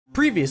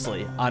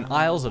Previously on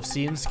Isles of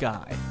Sea and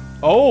Sky.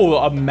 Oh,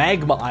 a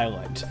magma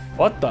island.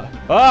 What the?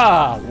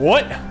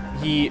 What?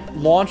 He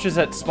launches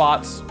at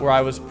spots where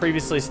I was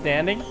previously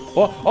standing.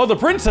 Oh, the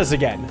princess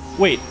again.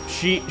 Wait,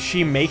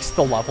 she makes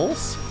the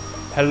levels?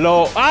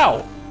 Hello,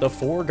 ow! The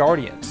 4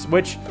 guardians,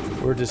 which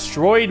were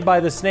destroyed by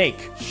the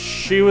snake.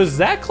 She was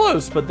that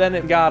close, but then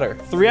it got her.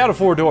 3 out of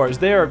 4 doors.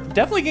 They are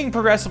definitely getting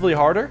progressively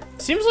harder.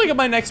 Seems like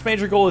my next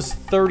major goal is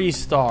 30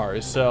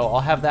 stars, so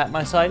I'll have that in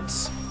my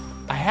sights.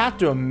 I have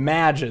to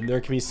imagine there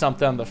could be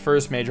something on the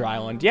first major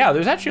island. Yeah,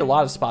 there's actually a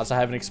lot of spots I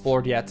haven't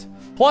explored yet.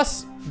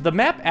 Plus, the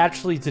map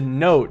actually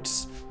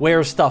denotes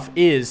where stuff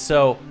is,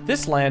 so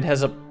this land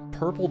has a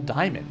purple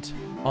diamond.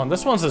 Oh, and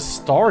this one's a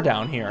star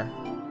down here.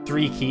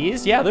 3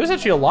 keys? Yeah, there's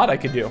actually a lot I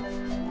could do.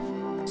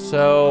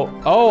 So,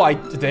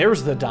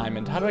 there's the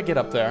diamond. How do I get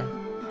up there?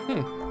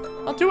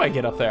 How do I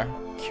get up there?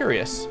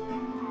 Curious.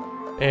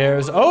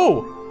 There's,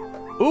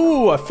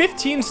 ooh, a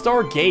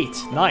 15-star gate.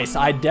 Nice,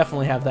 I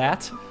definitely have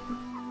that.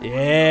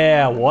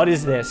 Yeah, what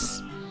is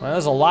this? Well,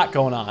 there's a lot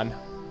going on.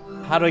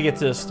 How do I get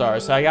to the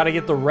star? So I gotta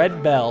get the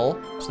red bell.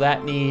 So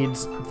that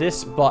needs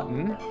this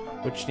button,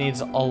 which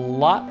needs a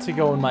lot to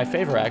go in my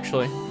favor,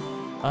 actually.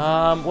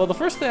 Well, the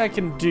first thing I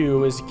can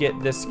do is get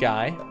this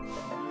guy.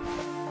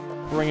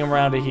 Bring him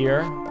around to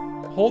here.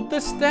 Hold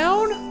this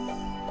down?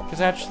 Because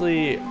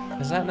actually,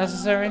 is that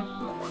necessary?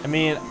 I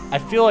mean, I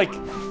feel like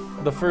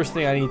the first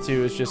thing I need to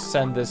is just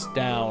send this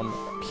down,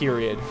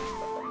 period.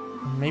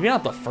 Maybe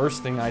not the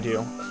first thing I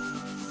do.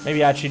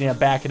 Maybe I actually need to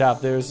back it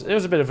up. There's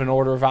a bit of an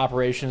order of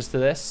operations to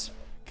this.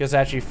 Because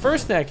actually,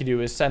 first thing I could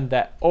do is send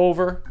that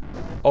over,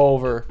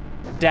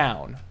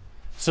 down.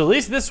 So at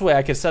least this way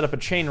I could set up a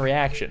chain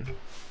reaction.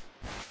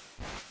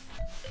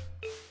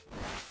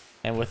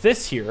 And with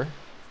this here,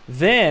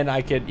 then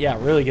I could, yeah,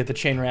 really get the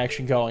chain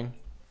reaction going.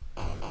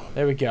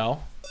 There we go.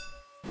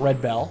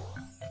 Red bell.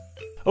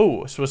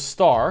 Oh, so a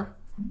star.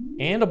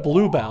 And a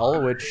blue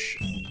bell, which...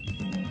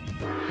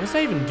 what does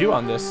that even do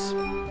on this?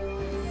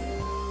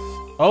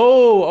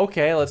 Oh,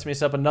 okay, let's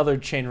mix up another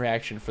chain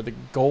reaction for the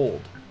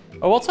gold.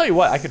 Oh, I'll tell you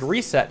what, I could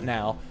reset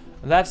now.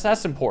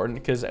 That's important,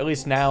 because at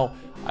least now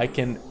I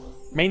can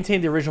maintain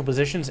the original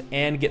positions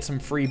and get some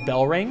free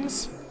bell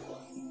rings.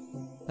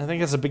 I think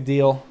that's a big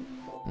deal.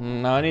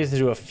 Now I need to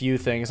do a few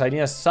things. I need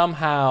to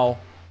somehow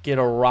get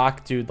a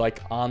rock dude,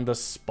 like, on the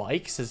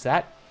spikes. Is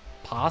that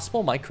possible?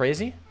 Am I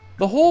crazy?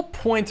 The whole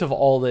point of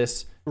all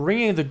this,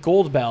 ringing the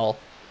gold bell,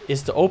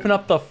 is to open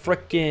up the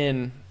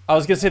frickin'... I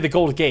was gonna say the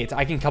gold gate.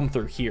 I can come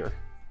through here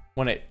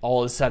when it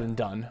all is said and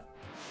done.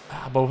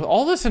 But with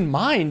all this in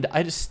mind,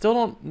 I just still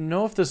don't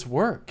know if this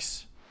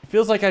works. It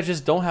feels like I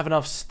just don't have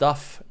enough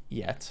stuff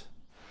yet.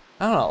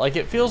 I don't know, like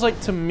it feels like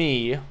to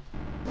me...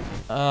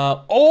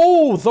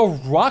 oh, the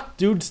rock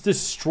dudes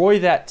destroy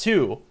that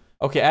too.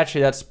 Okay,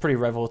 actually that's pretty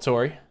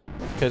revelatory.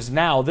 Because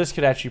now this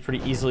could actually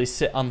pretty easily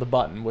sit on the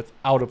button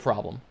without a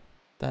problem.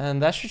 Then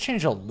that should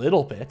change a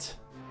little bit.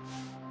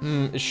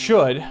 It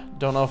should.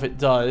 Don't know if it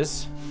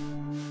does.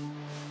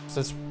 So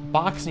this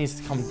box needs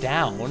to come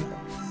down.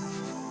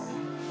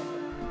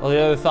 Well, the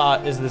other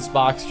thought is this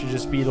box should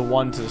just be the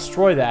one to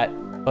destroy that,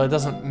 but it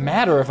doesn't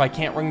matter if I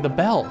can't ring the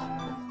bell.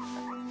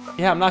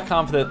 Yeah, I'm not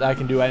confident that I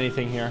can do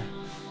anything here.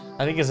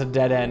 I think it's a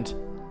dead end.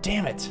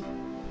 Damn it.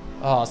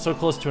 Oh, so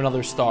close to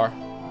another star.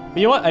 But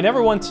you know what? I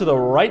never went to the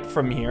right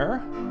from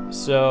here,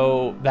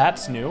 so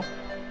that's new.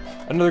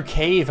 Another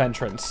cave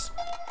entrance.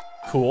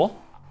 Cool.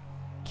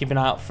 Keep an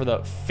eye out for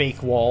the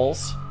fake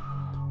walls.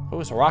 Oh,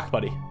 it's a rock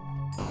buddy.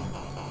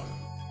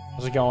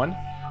 How's it going?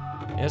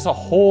 There's a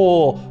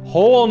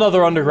whole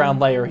nother underground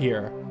layer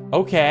here.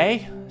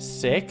 Okay,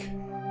 sick.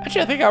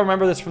 Actually, I think I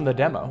remember this from the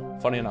demo,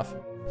 funny enough.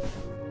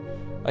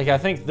 Like, I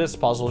think this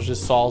puzzle is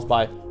just solved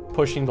by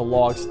pushing the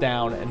logs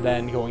down and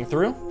then going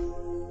through.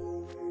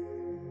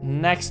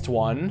 Next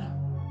one.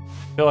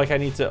 I feel like I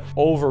need to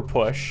over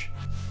push.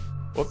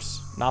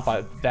 Whoops, not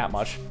by that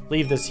much.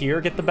 Leave this here,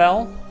 get the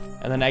bell,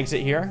 and then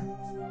exit here.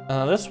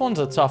 This one's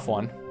a tough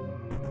one.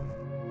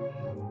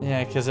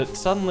 Yeah, because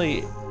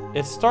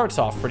it starts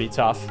off pretty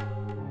tough.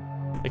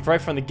 Like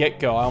right from the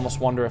get-go, I almost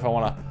wonder if I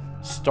want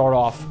to start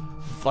off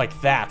like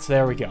that.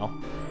 There we go.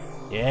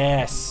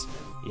 Yes.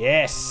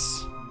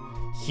 Yes.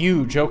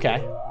 Huge.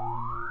 Okay.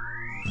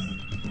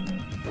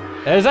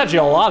 There's actually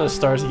a lot of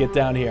stars to get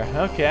down here.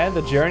 Okay,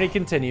 the journey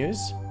continues.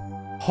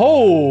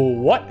 Oh,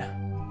 what?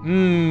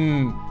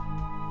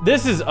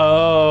 This is...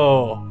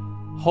 oh.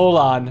 Hold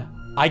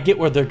on. I get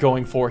where they're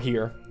going for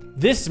here.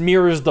 This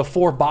mirrors the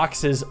 4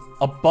 boxes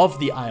above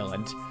the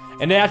island.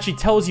 And it actually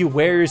tells you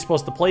where you're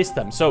supposed to place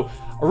them. So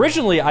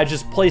originally I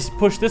just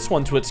pushed this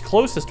one to its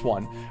closest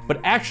one,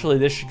 but actually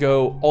this should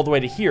go all the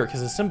way to here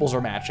because the symbols are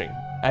matching.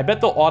 I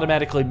bet they'll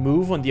automatically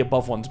move when the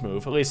above ones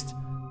move. At least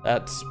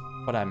that's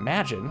what I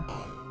imagine.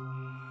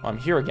 Oh, I'm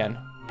here again.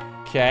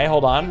 Okay,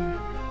 hold on.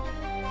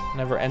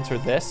 Never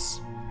entered this.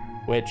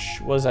 Which,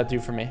 what does that do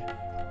for me?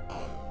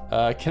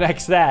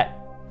 Connects that.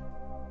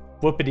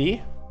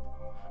 Whoopity.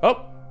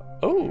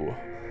 Oh,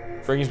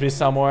 brings me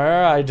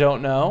somewhere I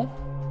don't know.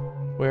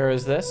 Where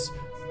is this?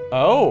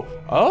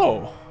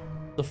 Oh,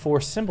 the 4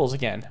 symbols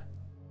again.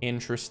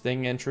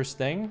 Interesting,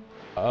 interesting.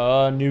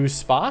 New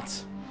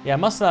spot? Yeah, I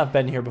must not have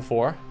been here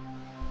before.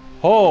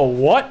 Oh,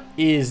 what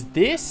is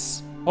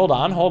this? Hold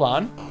on, hold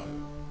on.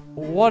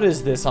 What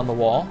is this on the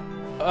wall?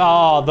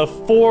 Oh, the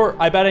 4.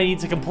 I bet I need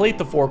to complete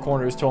the 4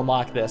 corners to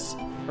unlock this.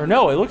 Or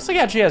no, it looks like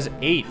it actually has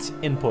 8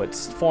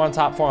 inputs. 4 on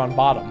top, 4 on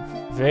bottom.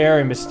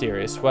 Very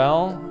mysterious.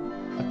 Well,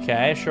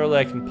 okay, surely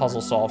I can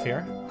puzzle solve here.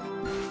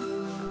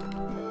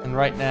 And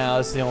right now,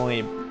 this is the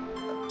only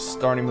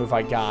starting move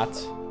I got.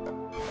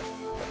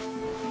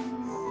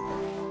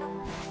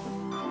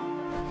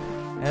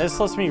 And this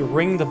lets me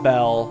ring the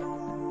bell,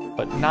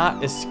 but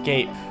not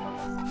escape.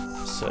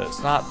 So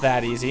it's not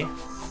that easy.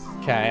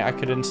 Okay, I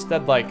could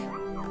instead, like,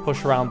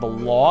 push around the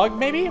log,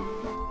 maybe?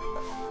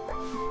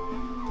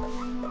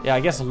 Yeah,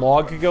 I guess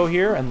log could go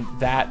here, and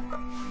that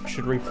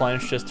should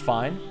replenish just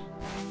fine.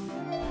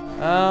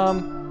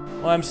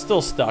 Well, I'm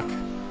still stuck.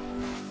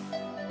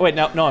 Wait,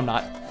 no, I'm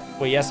not.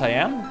 Wait, yes, I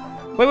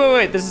am?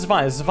 Wait, this is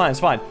fine, it's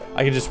fine.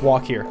 I can just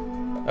walk here.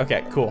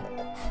 Okay, cool.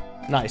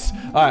 Nice.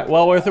 All right,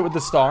 well worth it with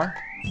the star.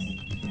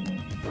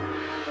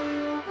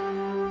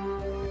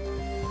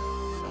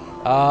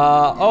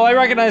 Oh, I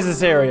recognize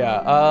this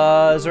area.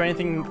 Is there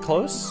anything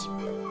close?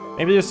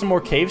 Maybe there's some more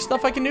cave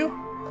stuff I can do?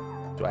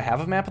 Do I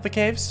have a map of the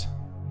caves?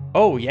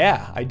 Oh,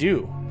 yeah, I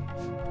do.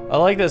 I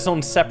like this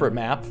own separate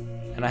map,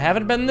 and I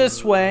haven't been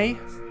this way.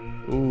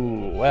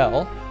 Ooh,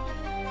 well.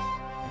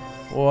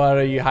 What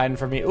are you hiding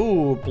from me?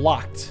 Ooh,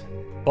 blocked.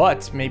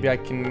 But maybe I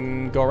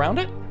can go around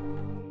it?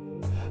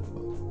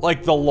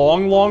 Like the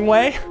long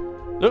way?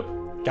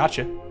 Oop,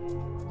 gotcha.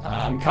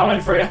 I'm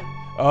coming for you.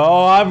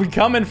 Oh, I'm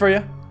coming for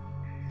you.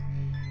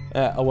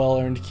 A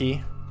well-earned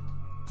key.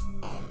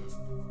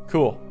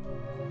 Cool.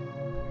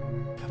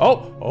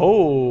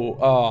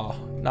 Oh,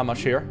 not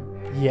much here.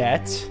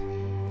 Yet.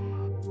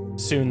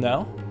 Soon,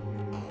 though.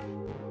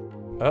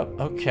 Oh,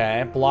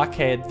 okay.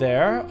 Blockade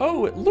there.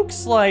 Oh, it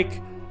looks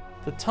like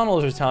the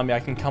tunnels are telling me I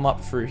can come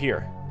up through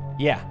here.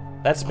 Yeah,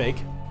 that's big.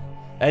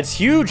 That's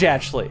huge,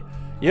 actually.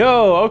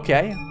 Yo,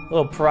 okay. A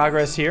little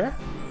progress here.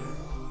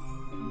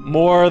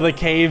 More of the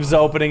caves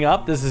opening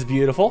up. This is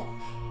beautiful.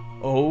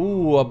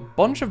 Oh, a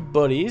bunch of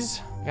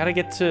buddies. Gotta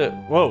get to...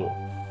 Whoa.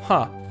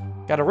 Huh.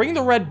 Gotta ring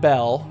the red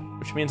bell,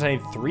 which means I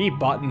need 3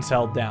 buttons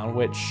held down,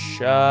 which...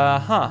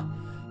 huh.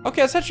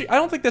 Okay, that's actually... I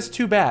don't think that's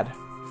too bad.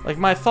 Like,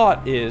 my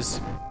thought is...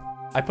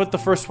 I put the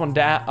first one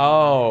down...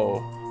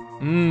 Oh.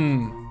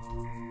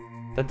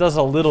 That does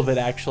a little bit,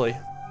 actually.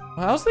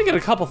 Well, I was thinking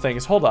a couple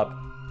things. Hold up.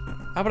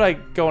 How about I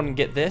go and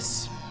get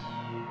this?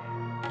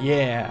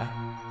 Yeah.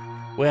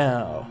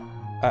 Well.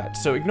 Alright,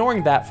 so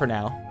ignoring that for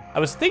now. I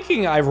was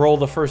thinking I roll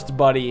the first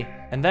buddy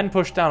and then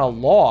push down a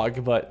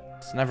log, but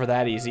it's never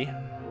that easy.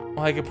 Well,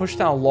 I could push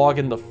down a log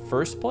in the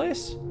first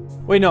place?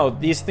 Wait, no,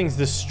 these things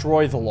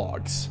destroy the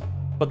logs.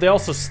 But they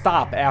also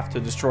stop after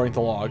destroying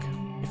the log.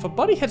 If a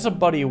buddy hits a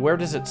buddy, where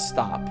does it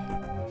stop?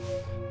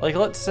 Like,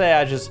 let's say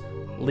I just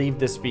leave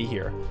this be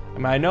here. I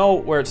mean, I know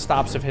where it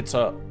stops if it hits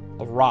a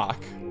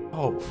rock.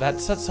 Oh, that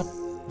sets up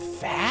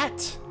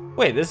that?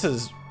 Wait, this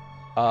is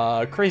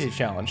a crazy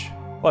challenge.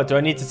 What, do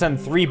I need to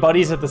send 3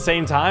 buddies at the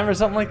same time or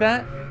something like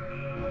that?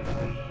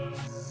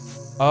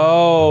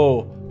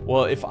 Oh,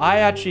 well, if I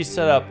actually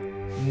set up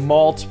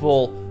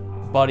multiple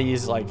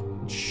buddies, like,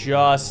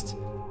 just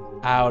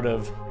out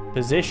of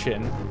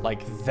position,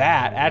 like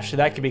that, actually,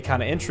 that could be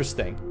kind of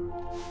interesting.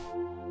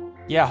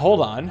 Yeah,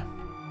 hold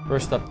on.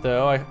 First up,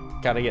 though, I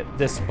gotta get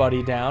this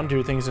buddy down,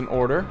 do things in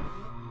order.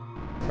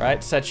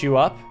 Right, set you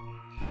up.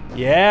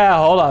 Yeah,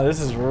 hold on, this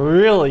is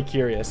really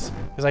curious,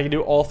 because I can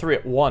do all 3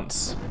 at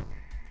once.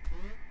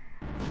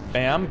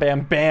 Bam,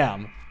 bam,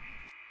 bam.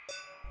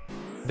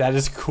 That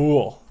is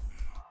cool.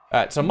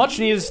 Alright, so much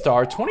needed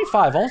star.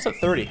 25, almost at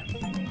 30.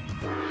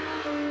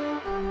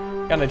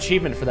 Got an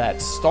achievement for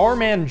that.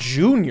 Starman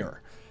Jr.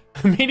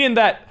 Meaning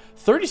that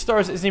 30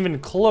 stars isn't even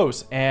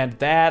close, and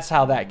that's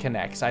how that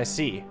connects. I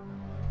see.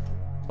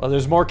 Well,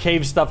 there's more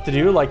cave stuff to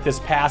do, like this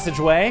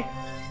passageway.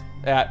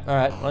 Alright,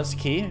 well, that's the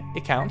key.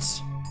 It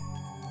counts.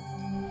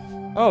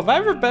 Oh, have I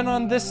ever been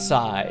on this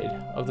side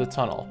of the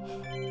tunnel?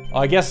 Oh,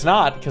 I guess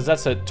not, because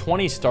that's a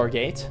 20-star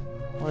gate.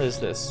 What is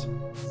this?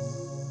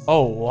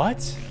 Oh,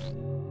 what?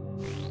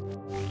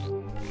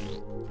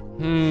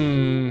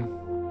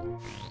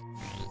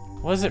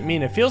 What does it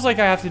mean? It feels like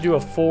I have to do a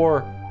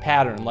 4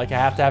 pattern. Like I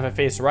have to have it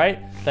face right,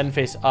 then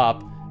face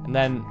up, and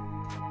then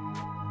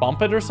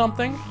bump it or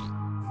something?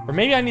 Or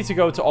maybe I need to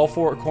go to all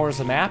 4 corners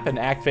of the map and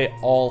activate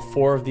all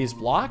 4 of these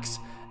blocks,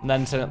 and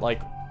then send it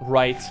like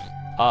right,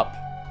 up,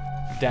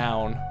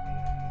 down,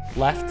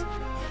 left.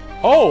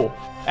 Oh!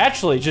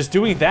 Actually, just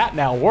doing that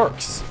now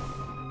works.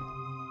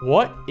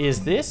 What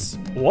is this?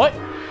 What?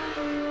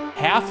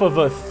 Half of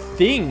a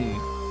thing.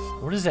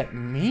 What does that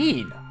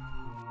mean?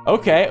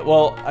 Okay,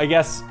 well, I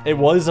guess it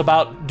was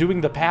about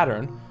doing the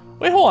pattern.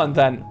 Wait, hold on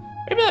then.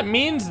 Maybe that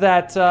means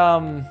that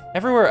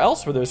everywhere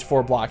else where there's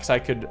 4 blocks, I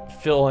could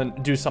fill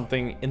and do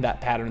something in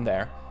that pattern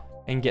there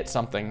and get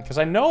something. Because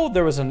I know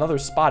there was another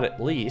spot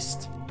at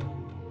least.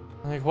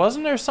 Like,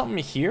 wasn't there something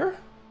here?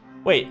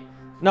 Wait.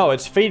 No,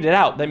 it's faded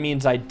out. That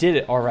means I did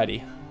it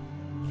already.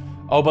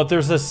 Oh, but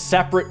there's a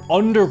separate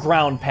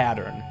underground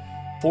pattern.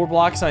 4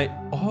 blocks,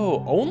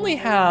 only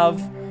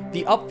have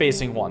the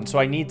up-facing one, so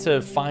I need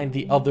to find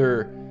the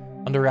other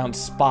underground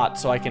spot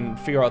so I can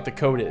figure out what the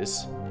code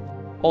is.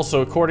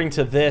 Also, according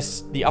to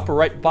this, the upper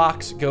right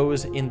box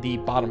goes in the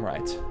bottom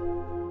right.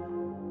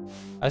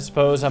 I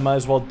suppose I might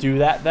as well do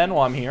that then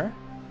while I'm here.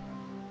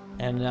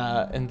 And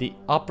in the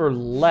upper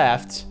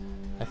left,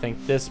 I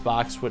think this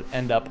box would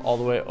end up all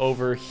the way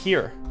over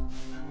here.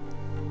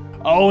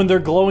 Oh, and they're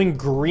glowing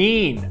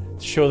green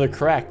to show they're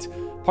correct.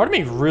 Part of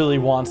me really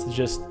wants to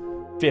just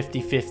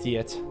 50-50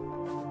 it.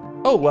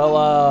 Oh,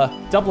 well,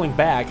 doubling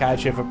back, I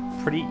actually have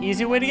a pretty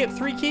easy way to get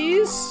 3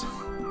 keys.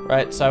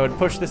 Right, so I would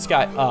push this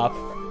guy up,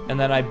 and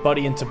then I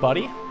buddy into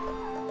buddy.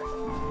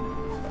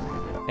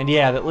 And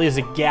yeah, that leaves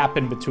a gap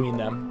in between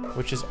them,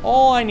 which is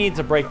all I need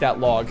to break that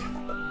log.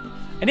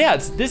 And yeah,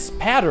 it's this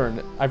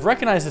pattern. I've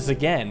recognized this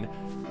again,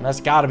 and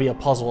that's gotta be a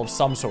puzzle of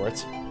some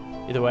sort.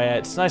 Either way,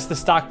 it's nice to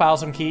stockpile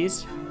some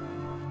keys.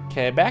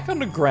 Okay, back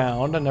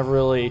underground. I never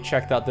really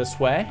checked out this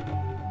way.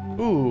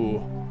 Ooh,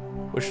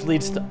 which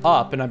leads to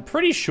up, and I'm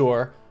pretty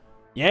sure,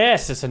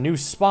 yes, it's a new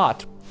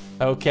spot.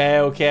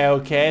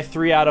 Okay.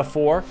 3 out of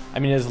 4. I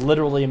mean, it's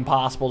literally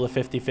impossible to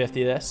 50-50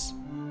 this.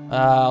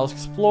 Let's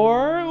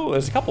explore. Ooh,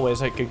 there's a couple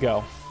ways I could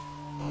go.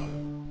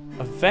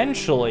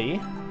 Eventually.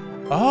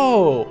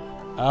 Oh,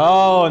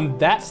 and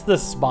that's the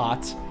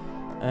spot.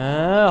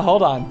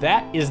 Hold on.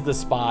 That is the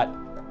spot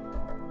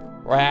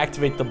where I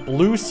activate the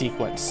blue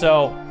sequence.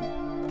 So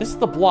this is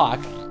the block.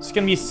 It's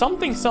gonna be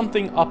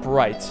something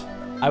upright.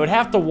 I would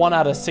have to 1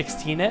 out of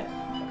 16 it.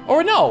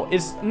 Or no,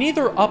 it's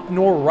neither up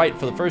nor right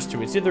for the first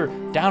 2. It's either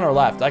down or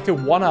left. I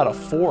could 1 out of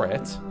 4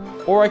 it.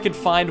 Or I could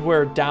find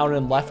where down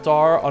and left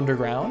are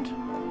underground.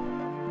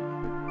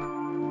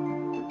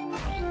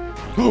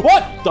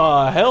 What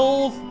the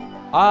hell?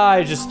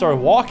 I just started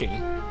walking.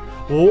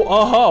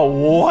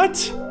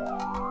 What?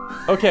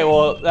 Okay,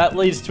 well, that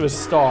leads to a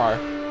star.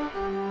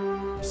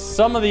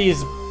 Some of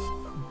these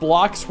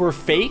blocks were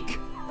fake.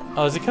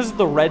 Oh, is it because of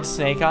the red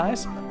snake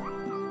eyes?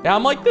 Yeah,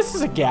 I'm like, this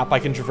is a gap I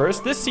can traverse.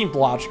 This seemed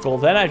logical.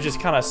 Then I just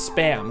kind of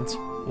spammed.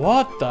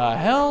 What the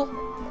hell?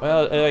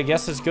 Well, I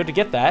guess it's good to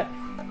get that.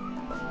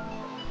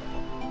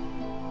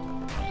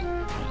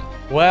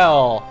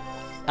 Well,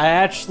 I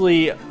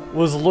actually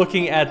was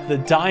looking at the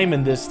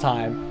diamond this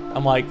time.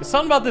 I'm like,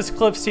 something about this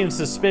cliff seems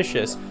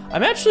suspicious.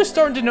 I'm actually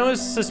starting to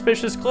notice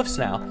suspicious cliffs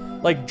now.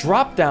 Like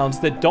drop downs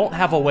that don't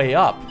have a way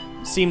up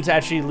seem to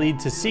actually lead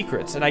to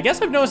secrets. And I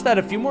guess I've noticed that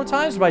a few more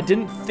times, but I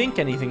didn't think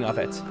anything of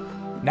it.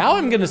 Now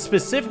I'm gonna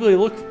specifically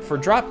look for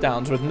drop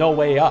downs with no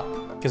way up,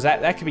 because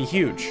that could be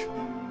huge.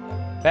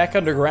 Back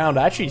underground,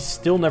 I actually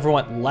still never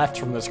went left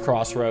from this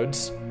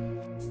crossroads.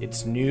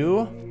 It's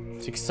new,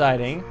 it's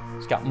exciting.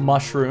 It's got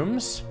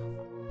mushrooms.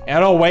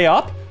 And a way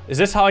up? Is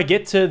this how I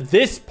get to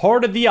this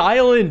part of the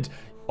island?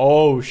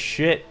 Oh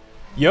shit.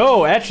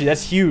 Yo, actually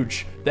that's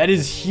huge. That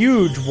is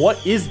huge.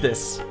 What is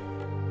this?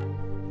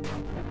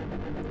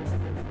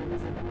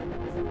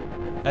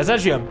 That's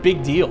actually a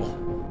big deal.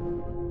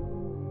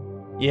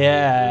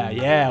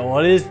 Yeah,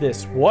 what is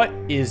this? What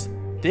is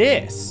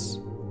this?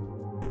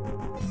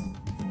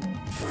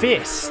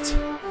 Fist.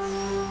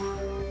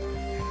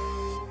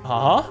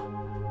 Huh?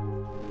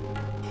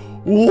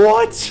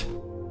 What?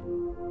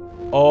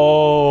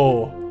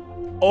 Oh,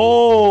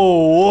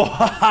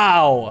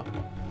 wow.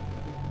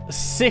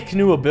 Sick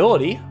new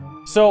ability.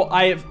 So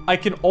I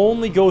can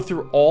only go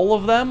through all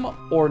of them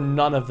or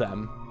none of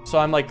them. So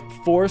I'm like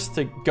forced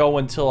to go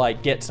until I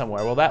get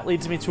somewhere. Well, that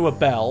leads me to a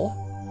bell.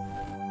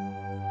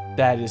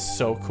 That is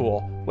so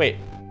cool. Wait,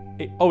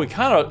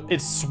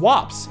 it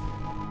swaps.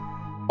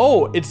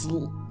 Oh,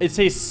 it's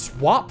a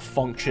swap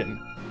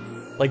function.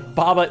 Like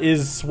Baba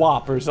is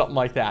swap or something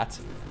like that.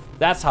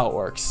 That's how it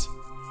works.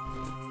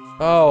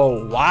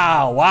 Oh,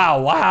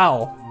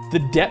 wow. The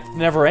depth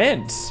never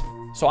ends.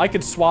 So I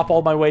could swap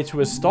all my way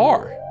to a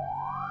star.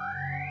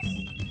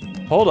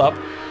 Hold up.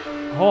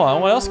 Hold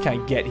on, what else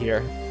can I get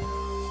here?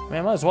 Man,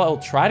 I might as well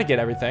try to get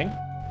everything.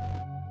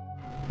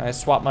 Can I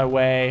swap my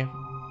way?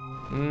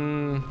 I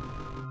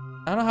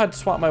don't know how to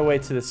swap my way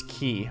to this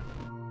key.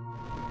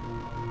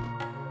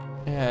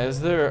 Yeah,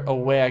 is there a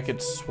way I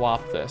could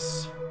swap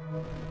this?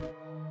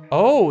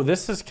 Oh,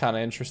 this is kind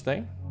of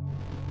interesting.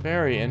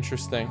 Very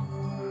interesting.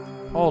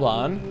 Hold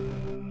on.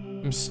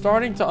 I'm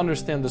starting to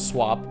understand the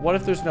swap. What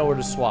if there's nowhere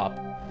to swap?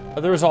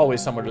 Oh, there's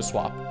always somewhere to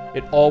swap.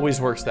 It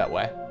always works that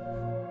way.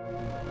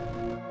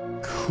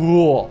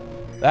 Cool.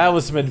 That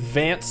was some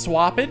advanced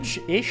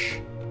swappage-ish.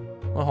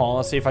 Oh, hold on,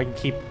 let's see if I can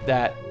keep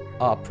that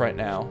up right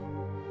now.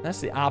 That's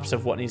the opposite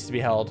of what needs to be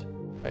held.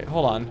 Wait,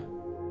 hold on.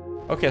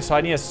 Okay, so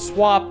I need to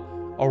swap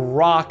a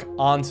rock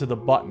onto the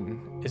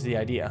button, is the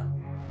idea.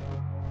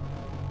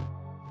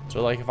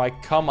 So, like, if I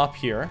come up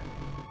here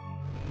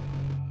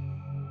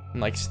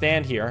and, like,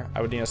 stand here,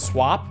 I would need to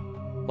swap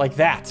like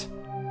that.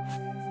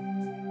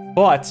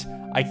 But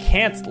I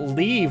can't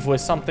leave with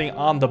something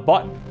on the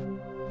button.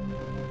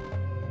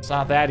 It's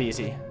not that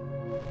easy.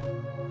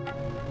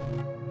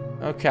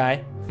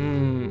 Okay.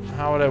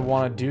 How would I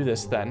want to do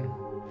this then?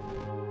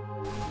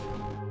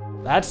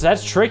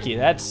 That's tricky.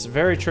 That's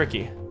very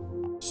tricky.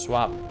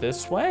 Swap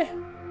this way.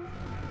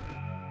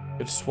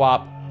 Could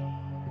swap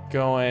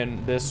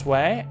going this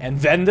way and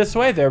then this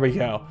way. There we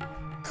go.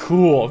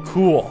 Cool,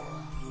 cool.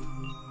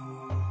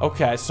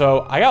 Okay,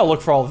 so I gotta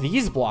look for all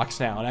these blocks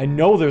now, and I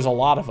know there's a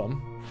lot of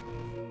them.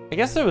 I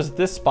guess there was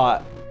this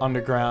spot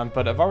underground,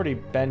 but I've already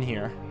been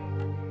here.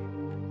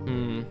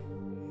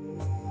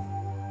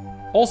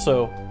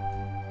 Also,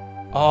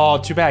 oh,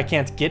 too bad I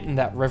can't get in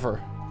that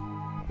river.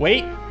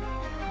 Wait,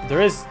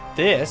 there is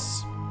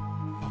this.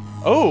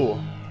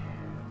 Oh,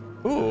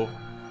 ooh,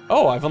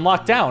 oh, I've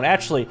unlocked down.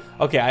 Actually,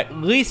 okay, I at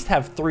least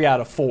have 3 out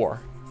of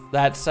 4.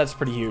 That's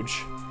pretty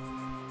huge.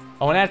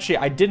 Oh, and actually,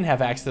 I didn't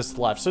have access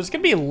to left, so it's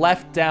gonna be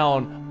left,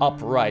 down, up,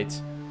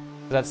 right.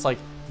 That's like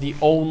the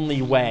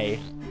only way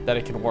that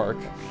it can work.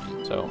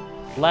 So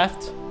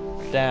left,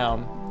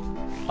 down,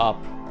 up,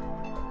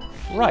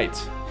 right.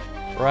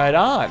 Right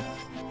on.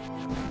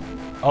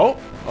 Oh,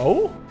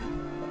 oh.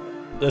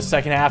 The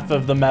second half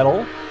of the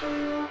medal.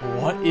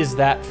 What is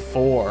that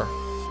for?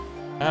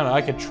 I don't know,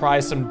 I could try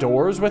some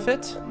doors with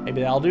it.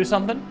 Maybe that'll do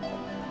something.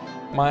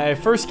 My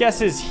first guess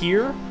is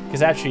here,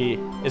 because actually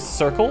it's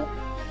circle.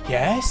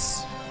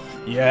 Yes.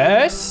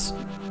 Yes.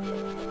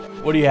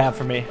 What do you have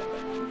for me?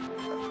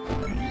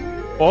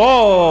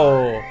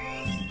 Oh.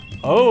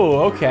 Oh,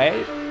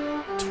 okay.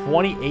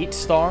 28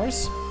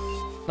 stars.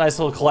 Nice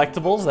little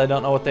collectibles. I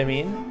don't know what they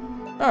mean.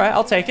 All right,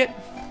 I'll take it.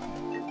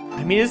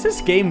 I mean, is this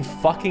game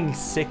fucking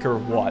sick or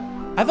what?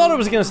 I thought I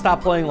was gonna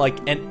stop playing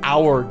like an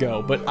hour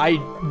ago, but I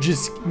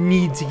just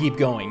need to keep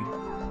going.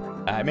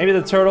 Maybe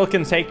the turtle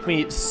can take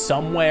me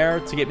somewhere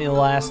to get me the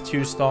last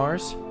 2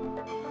 stars.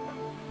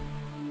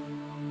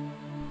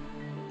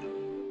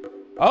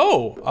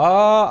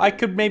 Oh, I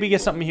could maybe get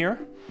something here.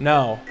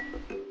 No.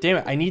 Damn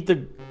it, I need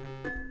the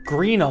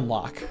green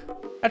unlock.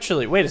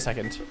 Actually, wait a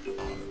second.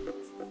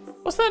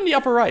 What's that in the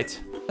upper right?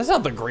 That's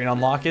not the green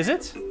unlock, is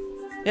it?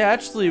 Yeah,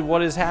 actually,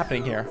 what is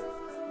happening here?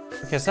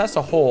 Okay, so that's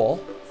a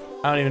hole.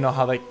 I don't even know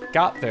how they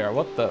got there.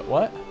 What the,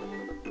 what?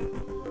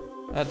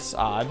 That's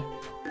odd.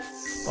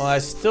 Well, I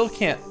still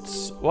can't,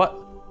 what?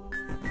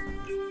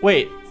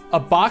 Wait, a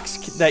box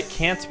that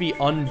can't be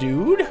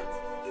undooed?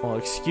 Well,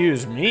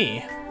 excuse me.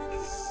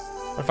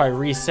 What if I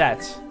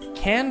reset?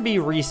 Can be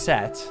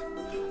reset.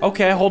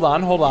 Okay, hold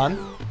on, hold on.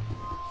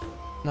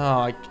 No,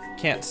 I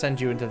can't send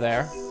you into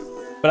there.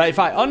 But if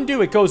I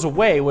undo, it goes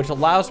away, which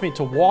allows me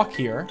to walk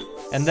here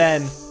and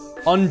then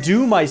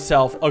undo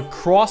myself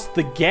across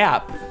the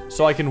gap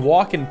so I can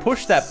walk and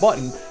push that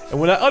button. And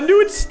when I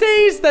undo, it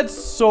stays. That's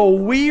so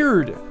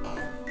weird.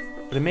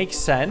 But it makes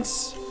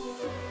sense.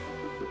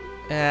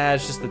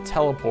 It's just the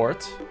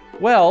teleport.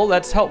 Well,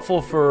 that's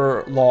helpful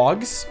for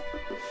logs.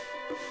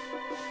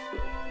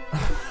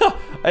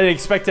 I didn't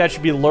expect to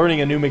actually be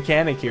learning a new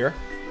mechanic here.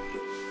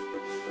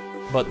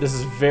 But this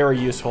is very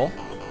useful.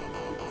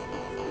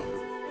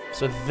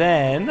 So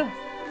then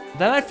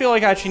I feel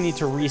like I actually need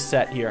to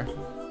reset here.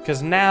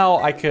 Because now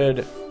I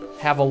could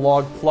have a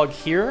log plug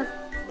here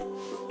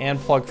and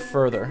plug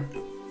further.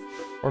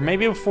 Or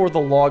maybe before the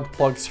log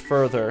plugs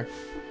further,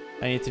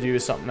 I need to do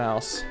something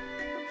else.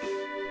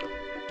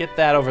 Get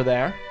that over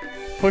there.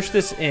 Push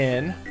this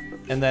in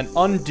and then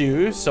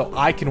undo so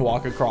I can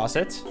walk across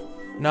it.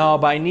 No,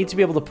 but I need to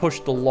be able to push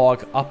the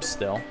log up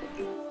still.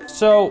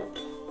 So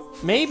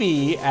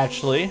maybe,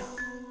 actually,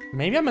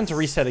 maybe I'm meant to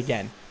reset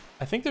again.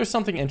 I think there's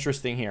something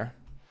interesting here.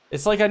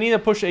 It's like I need to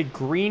push a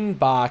green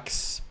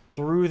box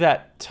through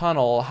that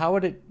tunnel. How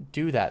would it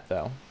do that,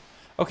 though?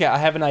 Okay, I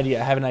have an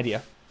idea. I have an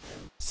idea.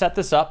 Set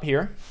this up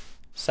here.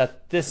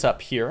 Set this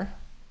up here.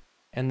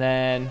 And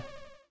then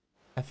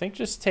I think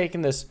just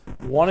taking this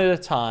one at a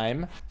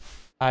time,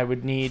 I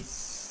would need...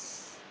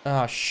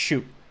 Oh,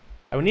 shoot.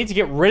 I would need to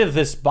get rid of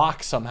this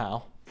box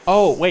somehow.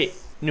 Oh, wait.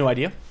 New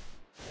idea.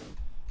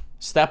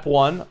 Step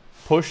 1,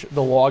 push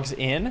the logs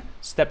in.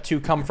 Step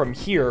 2, come from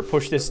here,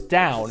 push this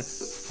down.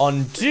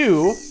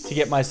 Undo to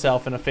get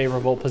myself in a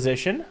favorable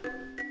position.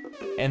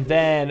 And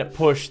then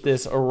push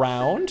this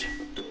around.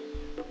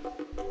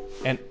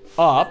 And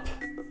up.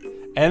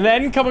 And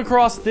then come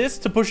across this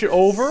to push it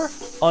over.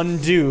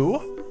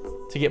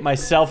 Undo to get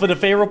myself in a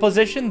favorable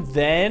position.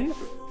 Then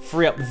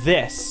free up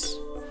this.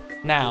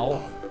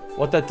 Now...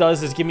 what that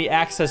does is give me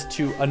access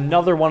to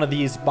another one of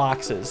these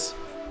boxes.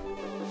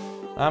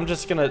 I'm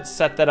just gonna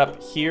set that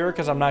up here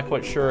because I'm not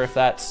quite sure if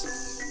that's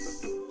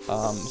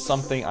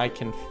something I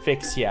can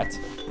fix yet.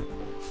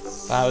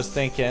 I was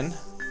thinking,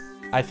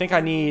 I think I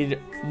need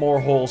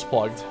more holes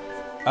plugged.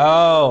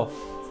 Oh,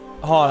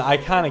 hold on, I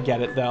kind of get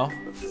it though.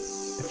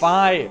 If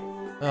I,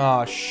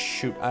 oh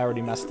shoot, I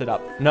already messed it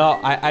up. No,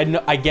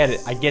 I get it.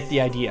 I get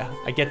the idea.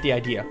 I get the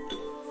idea.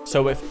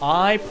 So if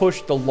I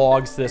push the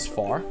logs this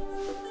far,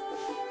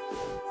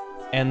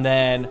 and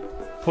then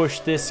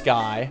push this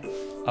guy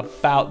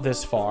about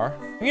this far.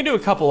 I'm gonna do a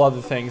couple other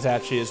things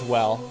actually as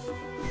well.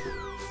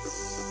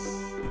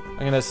 I'm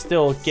gonna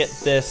still get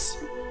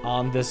this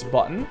on this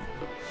button.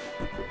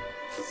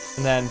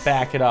 And then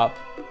back it up.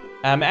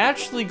 I'm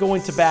actually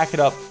going to back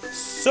it up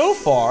so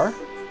far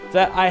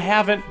that I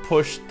haven't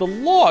pushed the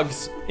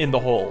logs in the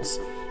holes.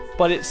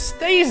 but it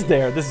stays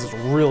there. This is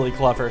really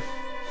clever.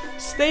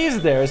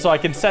 Stays there, so I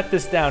can set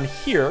this down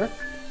here,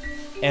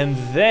 and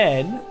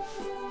then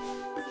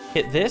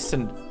hit this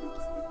and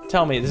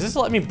tell me, does this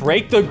let me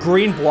break the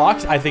green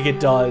blocks? I think it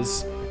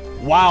does.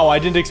 Wow, I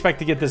didn't expect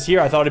to get this here.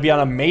 I thought it'd be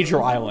on a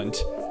major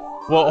island.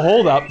 Well,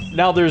 hold up.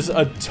 Now there's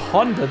a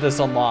ton that this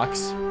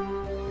unlocks.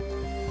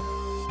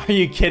 Are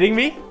you kidding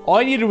me? All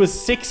I needed was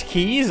 6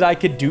 keys. I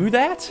could do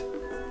that?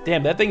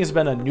 Damn, that thing has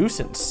been a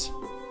nuisance.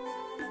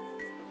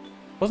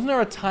 Wasn't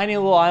there a tiny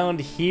little island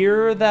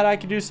here that I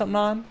could do something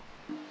on?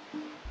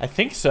 I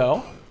think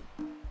so.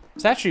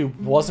 This actually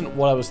wasn't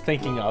what I was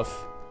thinking of.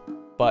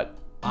 But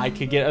I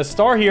could get a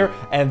star here,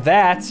 and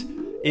that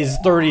is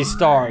 30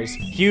 stars.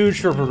 Huge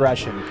for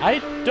progression. I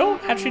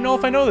don't actually know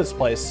if I know this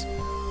place.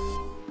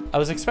 I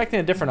was expecting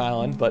a different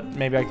island, but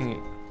maybe I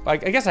can... I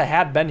guess I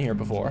had been here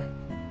before.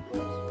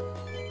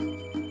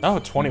 Oh,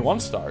 21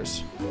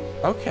 stars.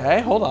 Okay,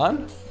 hold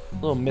on. A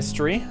little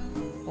mystery.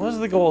 What is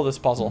the goal of this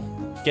puzzle?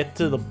 Get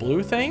to the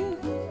blue thing?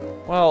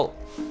 Well,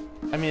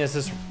 I mean, is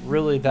this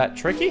really that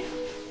tricky?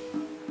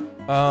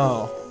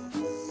 Oh.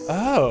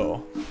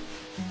 Oh.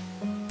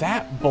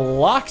 That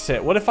blocks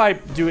it. What if I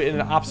do it in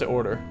an opposite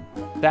order?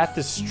 That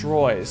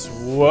destroys.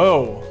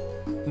 Whoa.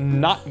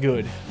 Not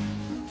good.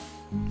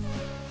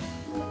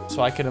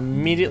 So I could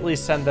immediately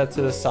send that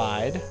to the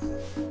side.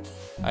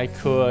 I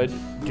could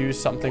do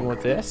something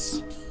with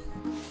this.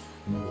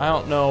 I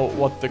don't know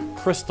what the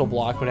crystal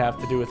block would have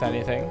to do with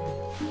anything.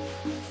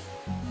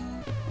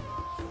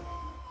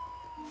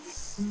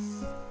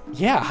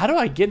 Yeah, how do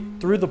I get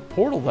through the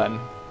portal then?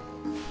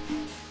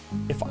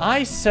 If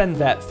I send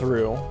that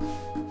through,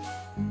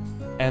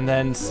 and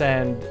then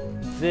send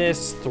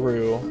this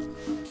through,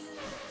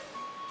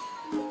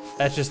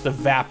 that just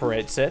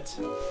evaporates it.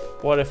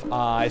 What if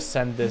I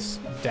send this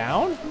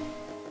down?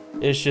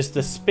 It's just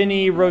a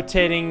spinny,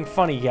 rotating,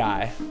 funny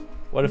guy.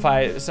 What if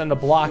I send a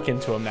block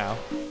into him now?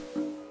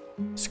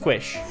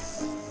 Squish.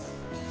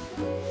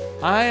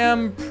 I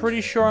am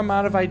pretty sure I'm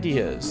out of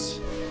ideas.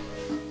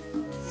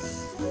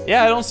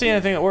 Yeah, I don't see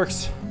anything that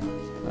works.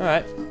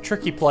 Alright,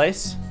 tricky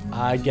place.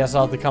 I guess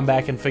I'll have to come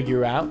back and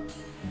figure out.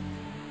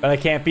 But I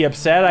can't be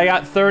upset. I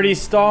got 30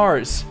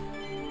 stars.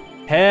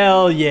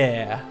 Hell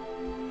yeah.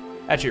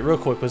 Actually, real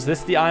quick, was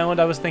this the island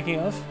I was thinking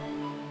of?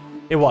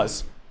 It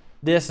was.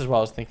 This is what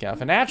I was thinking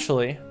of. And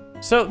actually,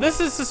 so this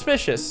is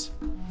suspicious.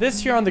 This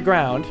here on the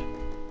ground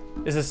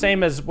is the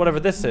same as whatever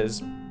this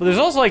is. But there's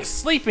also like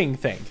sleeping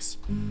things.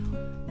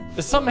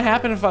 Does something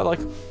happen if I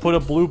like put a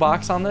blue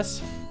box on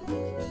this?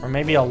 Or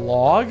maybe a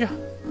log?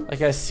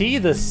 Like I see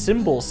the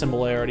symbol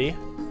similarity.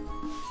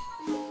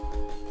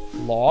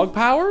 Log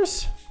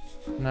powers?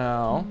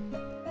 No.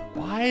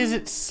 Why is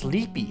it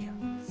sleepy?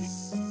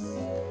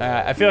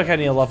 I feel like I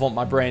need to level up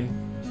my brain.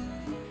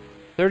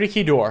 30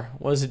 key door.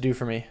 What does it do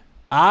for me?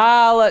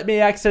 Ah, let me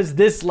access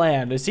this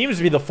land. It seems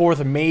to be the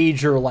 4th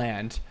major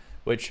land,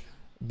 which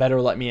better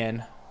let me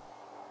in.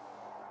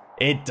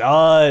 It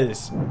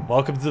does.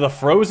 Welcome to the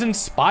Frozen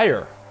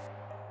Spire.